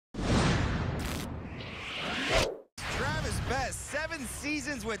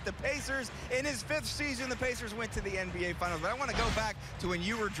seasons with the Pacers. In his 5th season, the Pacers went to the NBA Finals. But I want to go back to when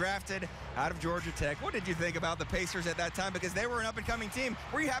you were drafted out of Georgia Tech. What did you think about the Pacers at that time? Because they were an up-and-coming team.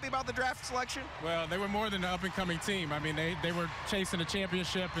 Were you happy about the draft selection? Well, they were more than an up-and-coming team. I mean, they were chasing a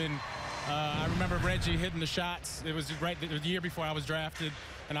championship, and I remember Reggie hitting the shots. It was the year before I was drafted,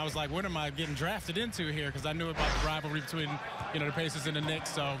 and I was like, what am I getting drafted into here? Because I knew about the rivalry between, the Pacers and the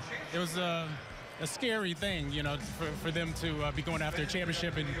Knicks. So it was a scary thing, for them to be going after a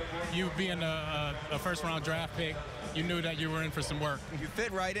championship, and you being a first-round draft pick, you knew that you were in for some work. You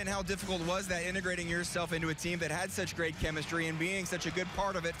fit right in. How difficult was that, integrating yourself into a team that had such great chemistry and being such a good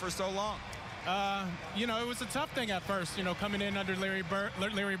part of it for so long? It was a tough thing at first, coming in under Larry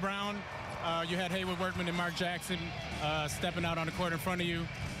Brown. You had Haywood Workman and Mark Jackson stepping out on the court in front of you.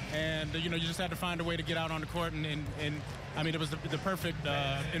 And, you just had to find a way to get out on the court. And I mean, it was the perfect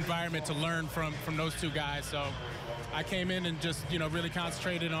environment to learn from those two guys. So I came in and just, really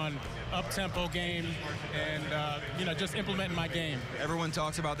concentrated on up-tempo game and, just implementing my game. Everyone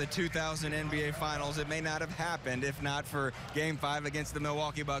talks about the 2000 NBA Finals. It may not have happened if not for Game 5 against the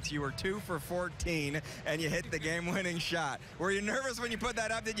Milwaukee Bucks. You were 2 for 14, and you hit the game-winning shot. Were you nervous when you put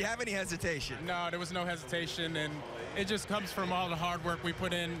that up? Did you have any hesitation? No, there was no hesitation, and it just comes from all the hard work we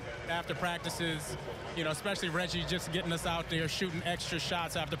put in after practices, especially Reggie just getting us out there, shooting extra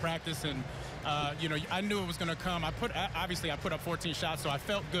shots after practice, and I knew it was going to come. Obviously I put up 14 shots, so I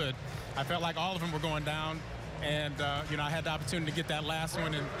felt good. I felt like all of them were going down, and I had the opportunity to get that last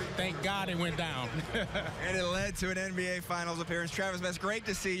one, and thank God it went down. And it led to an NBA Finals appearance. Travis Best, great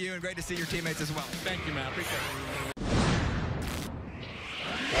to see you, and great to see your teammates as well. Thank you, man. I appreciate it.